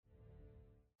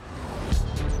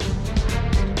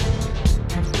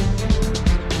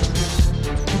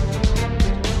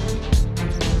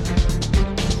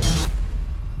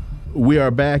We are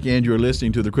back, and you're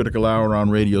listening to the Critical Hour on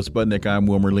Radio Sputnik. I'm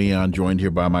Wilmer Leon, joined here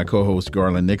by my co-host,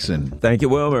 Garland Nixon. Thank you,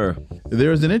 Wilmer.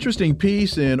 There's an interesting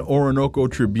piece in Orinoco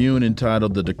Tribune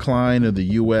entitled "The Decline of the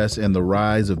U.S. and the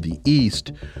Rise of the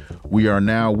East." We are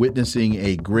now witnessing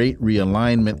a great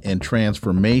realignment and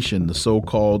transformation. The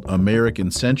so-called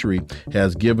American century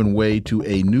has given way to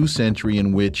a new century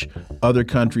in which other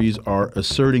countries are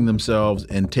asserting themselves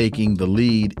and taking the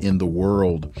lead in the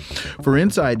world. For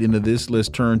insight into this, let's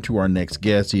turn to our next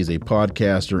guest. He is a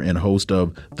podcaster and host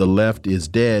of The Left is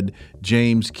Dead,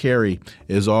 James Carey.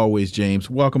 As always, James,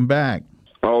 welcome back.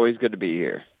 Always good to be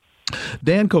here.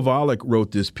 Dan Kovalik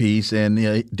wrote this piece,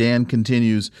 and Dan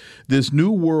continues, "This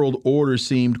new world order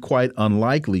seemed quite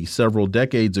unlikely several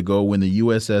decades ago when the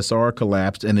USSR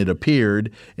collapsed, and it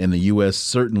appeared, and the U.S.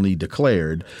 certainly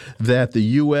declared, that the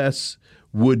U.S.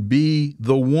 would be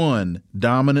the one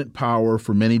dominant power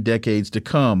for many decades to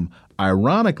come.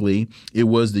 Ironically, it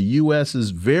was the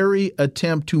U.S.'s very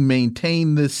attempt to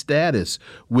maintain this status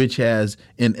which has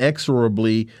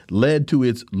inexorably led to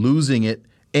its losing it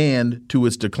and to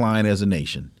its decline as a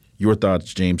nation." Your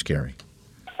thoughts, James Carey?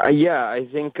 I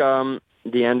think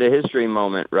the end of history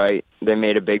moment, right? They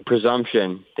made a big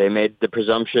presumption. They made the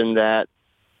presumption that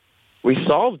we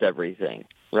solved everything,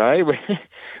 right?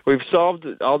 We've solved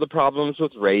all the problems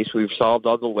with race. We've solved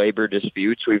all the labor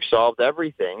disputes. We've solved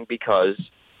everything because,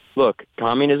 look,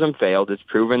 communism failed. It's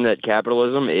proven that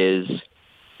capitalism is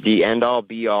the end-all,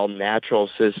 be-all natural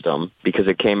system because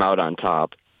it came out on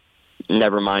top.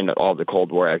 Never mind all the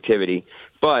Cold War activity.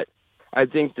 But I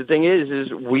think the thing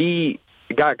is we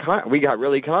got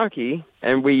really cocky,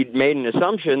 and we made an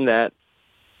assumption that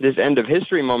this end of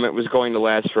history moment was going to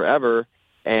last forever,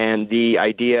 and the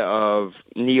idea of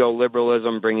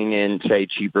neoliberalism bringing in, say,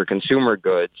 cheaper consumer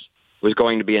goods was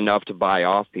going to be enough to buy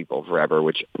off people forever,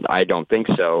 which I don't think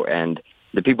so. And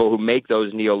the people who make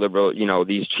those neoliberal,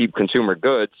 these cheap consumer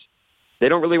goods, they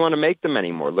don't really want to make them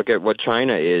anymore. Look at what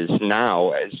China is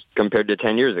now as compared to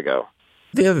 10 years ago.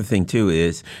 The other thing, too,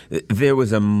 is there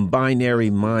was a binary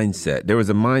mindset. There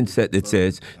was a mindset that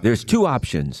says there's two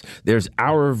options. There's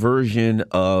our version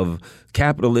of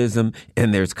capitalism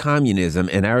and there's communism,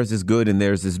 and ours is good and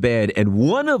theirs is bad. And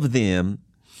one of them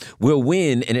will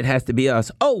win, and it has to be us.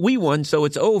 Oh, we won, so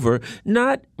it's over.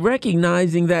 Not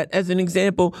recognizing that, as an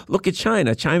example, look at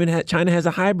China. China has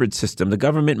a hybrid system. The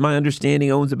government, my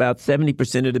understanding, owns about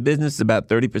 70% of the business. About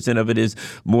 30% of it is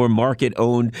more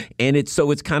market-owned, and it's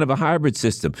kind of a hybrid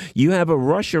system. You have a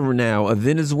Russia now, a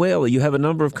Venezuela. You have a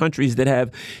number of countries that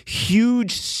have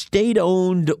huge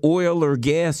state-owned oil or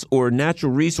gas or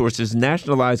natural resources,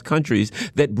 nationalized countries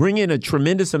that bring in a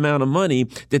tremendous amount of money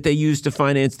that they use to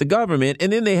finance the government,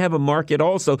 and then they have a market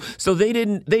also. So they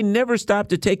never stopped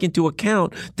to take into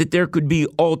account that there could be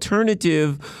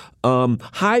alternative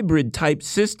hybrid type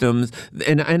systems.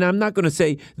 And I'm not going to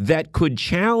say that could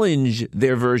challenge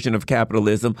their version of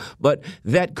capitalism, but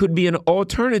that could be an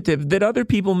alternative that other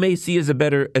people may see as a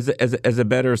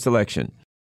better selection.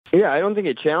 Yeah, I don't think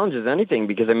it challenges anything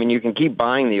because, you can keep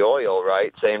buying the oil,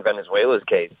 right, say in Venezuela's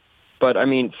case. But,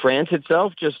 France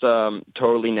itself just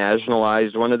totally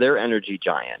nationalized one of their energy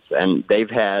giants. And they've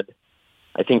had,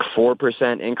 I think,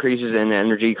 4% increases in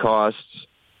energy costs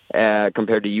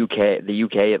compared to the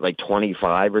UK at like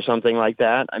 25 or something like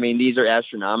that. These are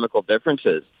astronomical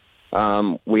differences.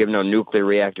 We have no nuclear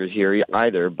reactors here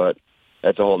either, but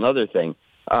that's a whole other thing.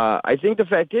 I think the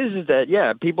fact is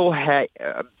that, people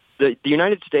the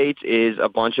United States is a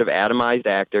bunch of atomized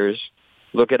actors.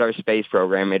 Look at our space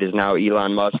program. It is now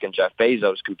Elon Musk and Jeff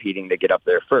Bezos competing to get up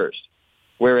there first.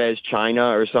 Whereas China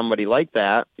or somebody like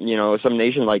that, some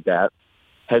nation like that,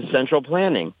 has central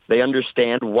planning. They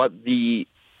understand what the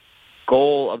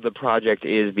goal of the project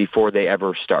is before they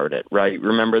ever start it, right?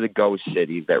 Remember the ghost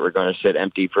cities that were going to sit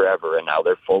empty forever, and now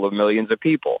they're full of millions of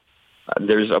people.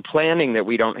 There's a planning that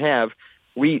we don't have.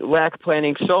 We lack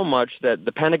planning so much that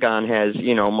the Pentagon has,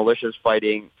 militias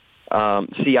fighting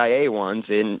CIA ones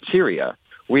in Syria.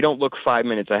 We don't look 5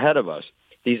 minutes ahead of us.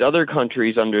 These other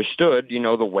countries understood,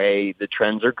 the way the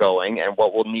trends are going and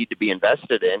what will need to be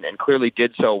invested in, and clearly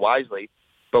did so wisely.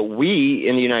 But we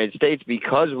in the United States,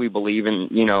 because we believe in,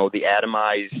 the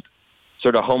atomized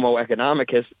sort of homo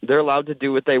economicus, they're allowed to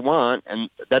do what they want. And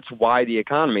that's why the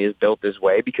economy is built this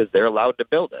way, because they're allowed to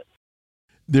build it.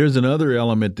 There's another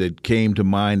element that came to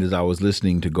mind as I was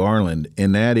listening to Garland,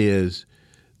 and that is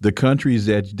the countries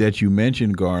that you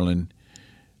mentioned, Garland.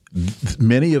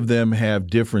 Many of them have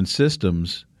different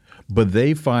systems, but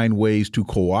they find ways to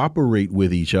cooperate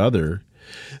with each other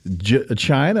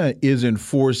China isn't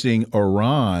forcing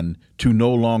Iran to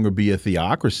no longer be a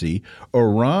theocracy.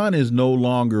 Iran is no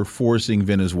longer forcing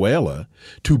Venezuela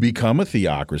to become a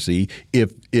theocracy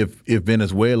if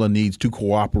Venezuela needs to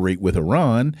cooperate with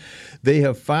Iran. They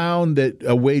have found that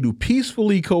a way to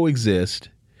peacefully coexist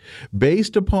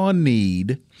based upon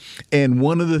need. And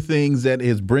one of the things that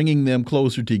is bringing them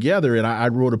closer together, and I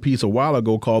wrote a piece a while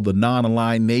ago called "The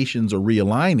Non-Aligned Nations Are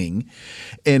Realigning,"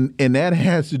 and that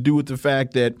has to do with the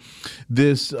fact that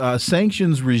this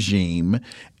sanctions regime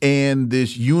and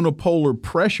this unipolar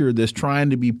pressure that's trying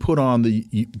to be put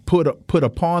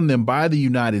upon them by the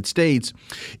United States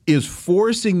is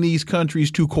forcing these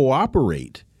countries to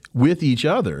cooperate with each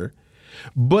other.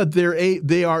 But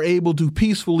they are able to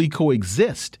peacefully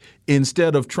coexist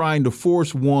instead of trying to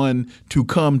force one to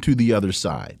come to the other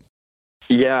side.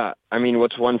 Yeah, I mean,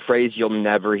 what's one phrase you'll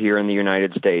never hear in the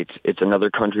United States? It's another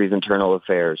country's internal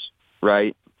affairs,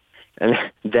 right? And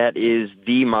that is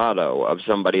the motto of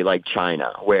somebody like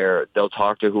China, where they'll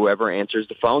talk to whoever answers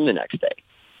the phone the next day.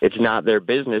 It's not their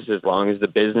business as long as the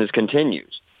business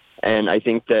continues. And I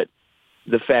think that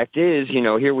the fact is,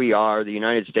 here we are, the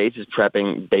United States is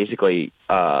prepping basically,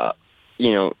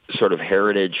 sort of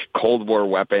heritage Cold War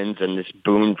weapons and this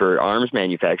boon for arms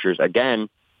manufacturers. Again,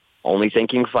 only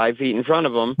thinking 5 feet in front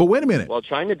of them. But wait a minute. Well,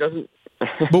 China doesn't.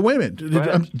 But wait a minute.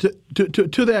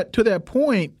 To that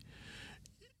point,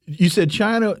 you said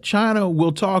China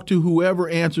will talk to whoever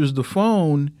answers the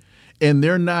phone, and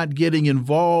they're not getting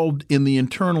involved in the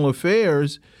internal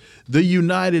affairs. The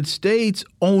United States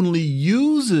only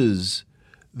uses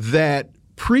that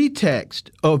pretext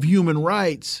of human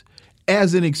rights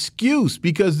as an excuse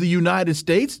because the United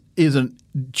States isn't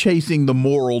chasing the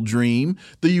moral dream.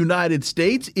 The United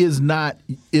States is not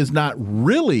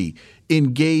really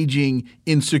engaging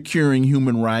in securing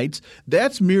human rights.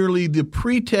 That's merely the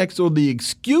pretext or the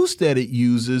excuse that it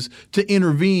uses to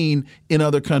intervene in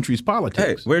other countries'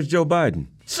 politics. Hey, where's Joe Biden?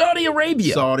 Saudi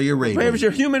Arabia. Saudi Arabia. Where's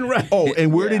your human rights? Oh,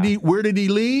 and where did he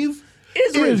leave?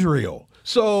 Israel.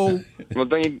 So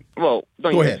don't you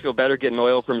guys feel better getting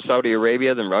oil from Saudi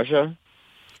Arabia than Russia?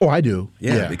 Oh, I do.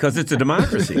 Yeah, because it's a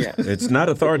democracy. Yeah. It's not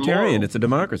authoritarian. It's a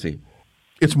democracy.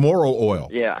 It's moral oil.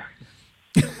 Yeah.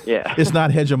 Yeah. It's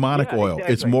not hegemonic oil.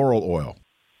 Exactly. It's moral oil.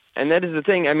 And that is the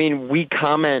thing. I mean, we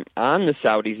comment on the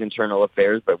Saudis' internal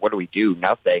affairs, but what do?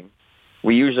 Nothing.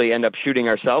 We usually end up shooting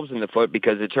ourselves in the foot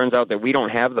because it turns out that we don't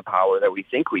have the power that we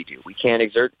think we do. We can't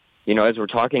exert, as we're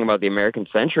talking about the American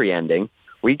century ending,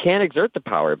 we can't exert the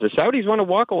power. If the Saudis want to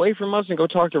walk away from us and go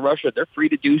talk to Russia, they're free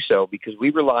to do so because we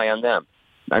rely on them.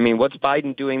 I mean, what's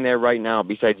Biden doing there right now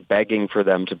besides begging for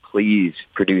them to please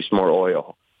produce more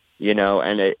oil?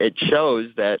 And it shows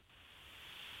that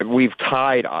we've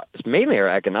tied mainly our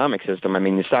economic system. I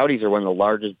mean, the Saudis are one of the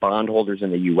largest bondholders in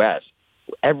the U.S.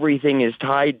 Everything is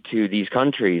tied to these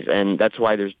countries, and that's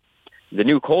why the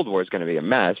new Cold War is going to be a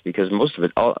mess because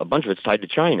a bunch of it's tied to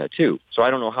China, too. So I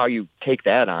don't know how you take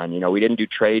that on. We didn't do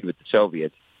trade with the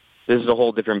Soviets. This is a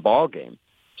whole different ballgame.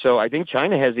 So I think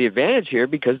China has the advantage here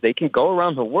because they can go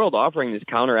around the world offering this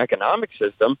counter-economic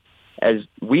system as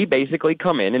we basically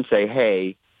come in and say,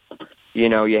 hey,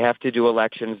 you have to do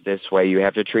elections this way. You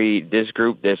have to treat this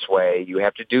group this way. You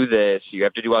have to do this. You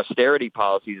have to do austerity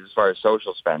policies as far as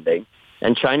social spending.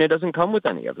 And China doesn't come with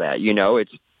any of that.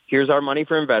 It's here's our money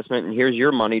for investment and here's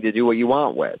your money to do what you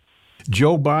want with.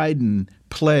 Joe Biden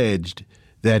pledged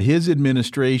that his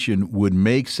administration would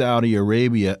make Saudi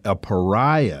Arabia a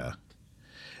pariah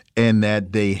and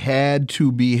that they had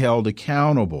to be held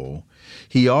accountable.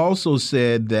 He also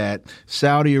said that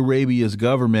Saudi Arabia's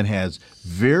government has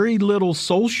very little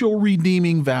social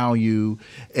redeeming value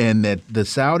and that the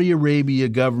Saudi Arabia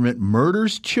government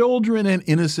murders children and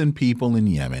innocent people in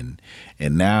Yemen.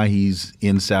 And now he's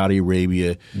in Saudi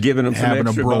Arabia giving them having some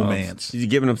extra a bromance. Bombs. He's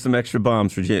giving them some extra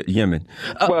bombs for Yemen.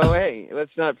 Well, hey,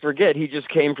 let's not forget he just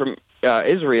came from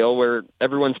Israel where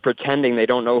everyone's pretending they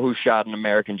don't know who shot an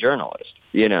American journalist,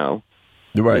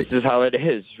 Right. This is how it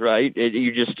is, right?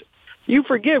 You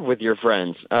forgive with your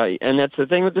friends. And that's the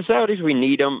thing with the Saudis. We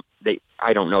need them.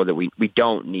 I don't know that we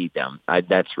don't need them.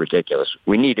 That's ridiculous.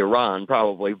 We need Iran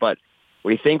probably, but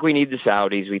we think we need the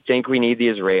Saudis. We think we need the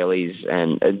Israelis.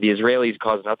 And the Israelis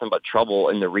cause nothing but trouble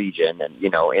in the region and,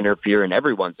 interfere in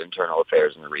everyone's internal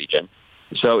affairs in the region.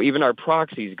 So even our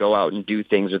proxies go out and do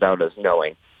things without us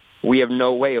knowing. We have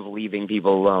no way of leaving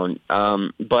people alone.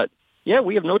 But yeah,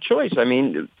 we have no choice. I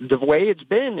mean, the way it's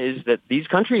been is that these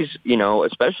countries,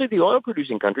 especially the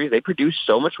oil-producing countries, they produce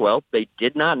so much wealth, they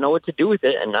did not know what to do with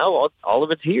it, and now all of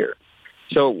it's here.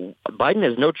 So Biden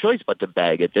has no choice but to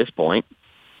beg at this point.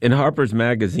 In Harper's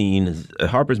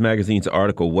Magazine's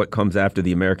article, What Comes After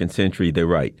the American Century, they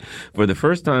write, for the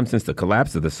first time since the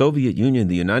collapse of the Soviet Union,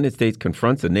 the United States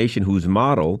confronts a nation whose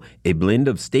model, a blend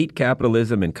of state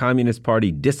capitalism and Communist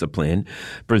Party discipline,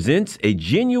 presents a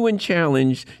genuine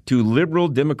challenge to liberal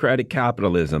democratic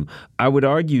capitalism. I would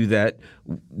argue that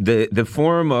the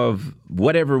form of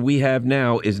whatever we have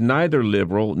now is neither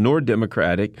liberal nor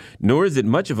democratic, nor is it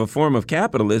much of a form of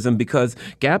capitalism, because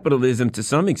capitalism to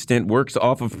some extent works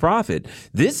off of profit.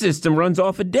 This system runs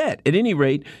off of debt. At any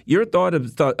rate, your thought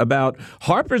about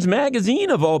Harper's Magazine,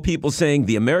 of all people, saying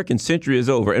the American century is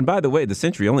over. And by the way, the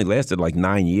century only lasted like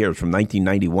 9 years, from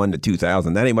 1991 to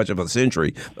 2000. That ain't much of a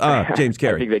century. James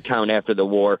Carey. I think they count after the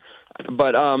war.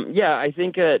 But, I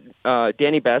think that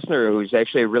Danny Bessner, who's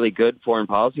actually a really good foreign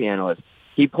policy analyst,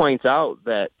 he points out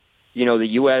that, the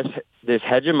U.S., this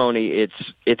hegemony,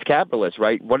 it's capitalist,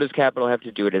 right? What does capital have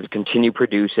to do? It is continue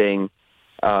producing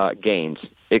gains.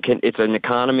 It's an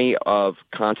economy of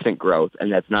constant growth,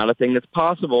 and that's not a thing that's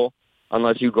possible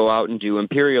unless you go out and do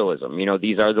imperialism.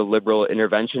 These are the liberal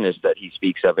interventionists that he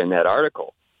speaks of in that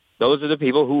article. Those are the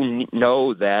people who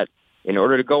know that in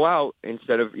order to go out,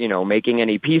 instead of, making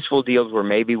any peaceful deals where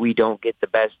maybe we don't get the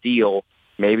best deal,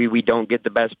 maybe we don't get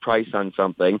the best price on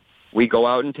something, we go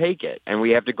out and take it. And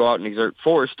we have to go out and exert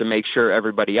force to make sure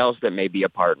everybody else that may be a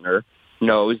partner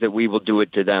knows that we will do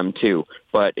it to them too.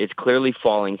 But it's clearly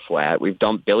falling flat. We've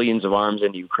dumped billions of arms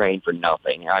into Ukraine for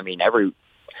nothing. I mean, every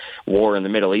war in the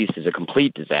Middle East is a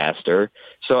complete disaster.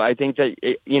 So I think that,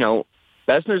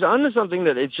 Bessner's onto something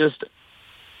that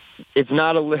it's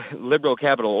not a liberal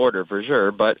capital order for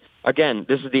sure. But again,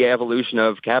 this is the evolution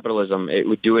of capitalism. It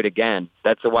would do it again.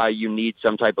 That's why you need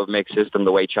some type of mixed system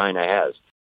the way China has.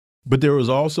 But there was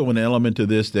also an element to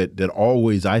this that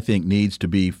always, I think, needs to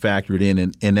be factored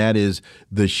in, and that is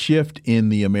the shift in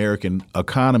the American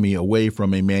economy away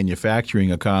from a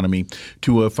manufacturing economy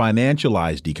to a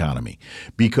financialized economy,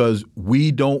 because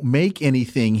we don't make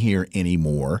anything here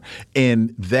anymore.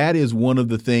 And that is one of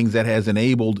the things that has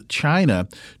enabled China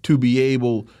to be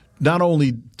able, not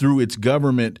only through its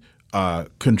government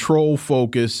control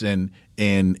focus and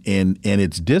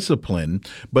its discipline,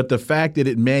 but the fact that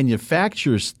it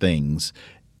manufactures things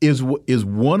is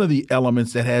one of the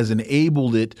elements that has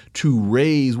enabled it to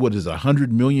raise,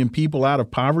 100 million people out of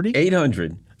poverty?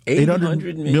 800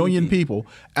 million people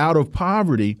out of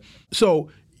poverty. So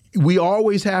we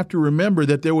always have to remember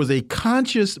that there was a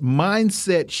conscious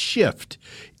mindset shift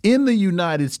in the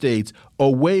United States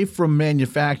away from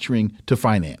manufacturing to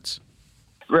finance.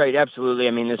 Right, absolutely.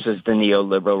 I mean, this was the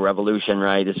neoliberal revolution,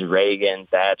 right? This is Reagan,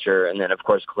 Thatcher, and then, of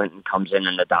course, Clinton comes in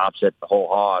and adopts it, the whole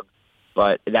hog.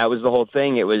 But that was the whole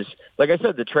thing. It was, like I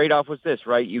said, the trade-off was this,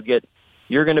 right?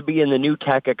 You're going to be in the new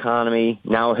tech economy.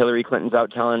 Now Hillary Clinton's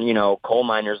out telling, coal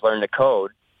miners learn to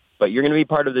code. But you're going to be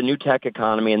part of the new tech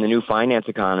economy and the new finance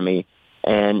economy.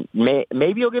 And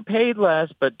maybe you'll get paid less,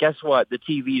 but guess what? The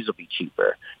TVs will be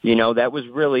cheaper. You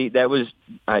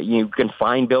can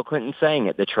find Bill Clinton saying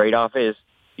it. The trade-off is,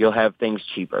 you'll have things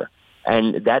cheaper.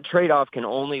 And that trade-off can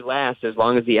only last as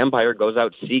long as the empire goes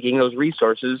out seeking those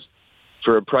resources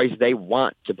for a price they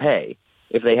want to pay.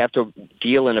 If they have to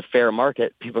deal in a fair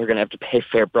market, people are going to have to pay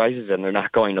fair prices, and they're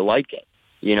not going to like it.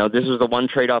 This is the one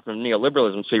trade-off of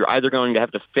neoliberalism. So you're either going to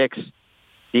have to fix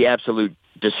the absolute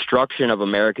destruction of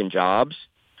American jobs,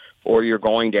 or you're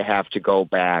going to have to go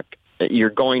back. You're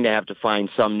going to have to find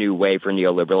some new way for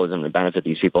neoliberalism to benefit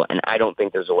these people. And I don't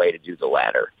think there's a way to do the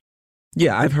latter.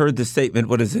 Yeah, I've heard the statement.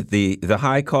 What is it? The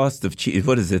high cost of cheap.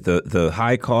 What is it? The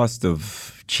high cost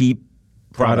of cheap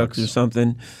products or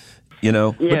something.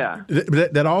 Yeah.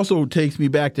 But that also takes me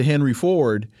back to Henry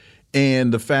Ford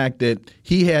and the fact that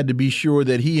he had to be sure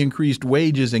that he increased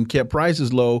wages and kept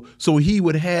prices low so he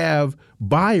would have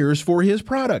buyers for his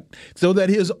product, so that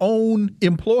his own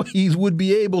employees would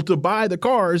be able to buy the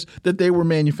cars that they were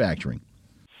manufacturing.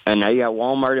 And now you got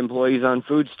Walmart employees on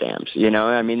food stamps.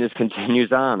 This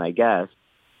continues on, I guess.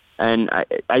 And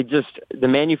the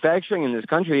manufacturing in this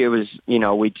country, it was,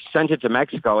 we sent it to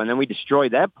Mexico and then we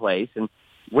destroyed that place. And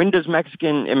when does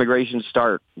Mexican immigration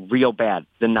start real bad?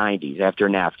 The 90s after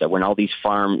NAFTA, when all these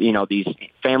these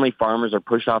family farmers are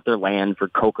pushed off their land for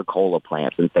Coca-Cola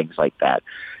plants and things like that.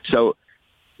 So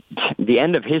the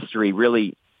end of history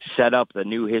really set up the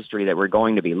new history that we're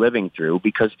going to be living through,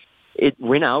 because it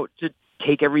went out to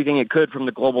take everything it could from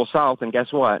the global south, and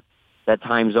guess what? That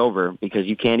time's over, because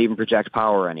you can't even project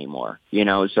power anymore.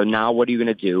 So now what are you going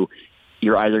to do?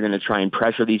 You're either going to try and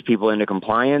pressure these people into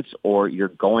compliance, or you're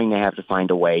going to have to find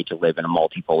a way to live in a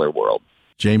multipolar world.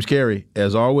 James Carey,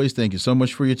 as always, thank you so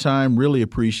much for your time. Really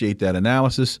appreciate that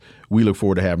analysis. We look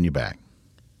forward to having you back.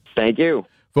 Thank you.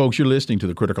 Folks, you're listening to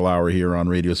the Critical Hour here on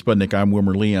Radio Sputnik. I'm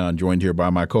Wilmer Leon, joined here by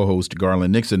my co-host,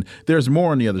 Garland Nixon. There's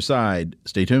more on the other side.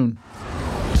 Stay tuned.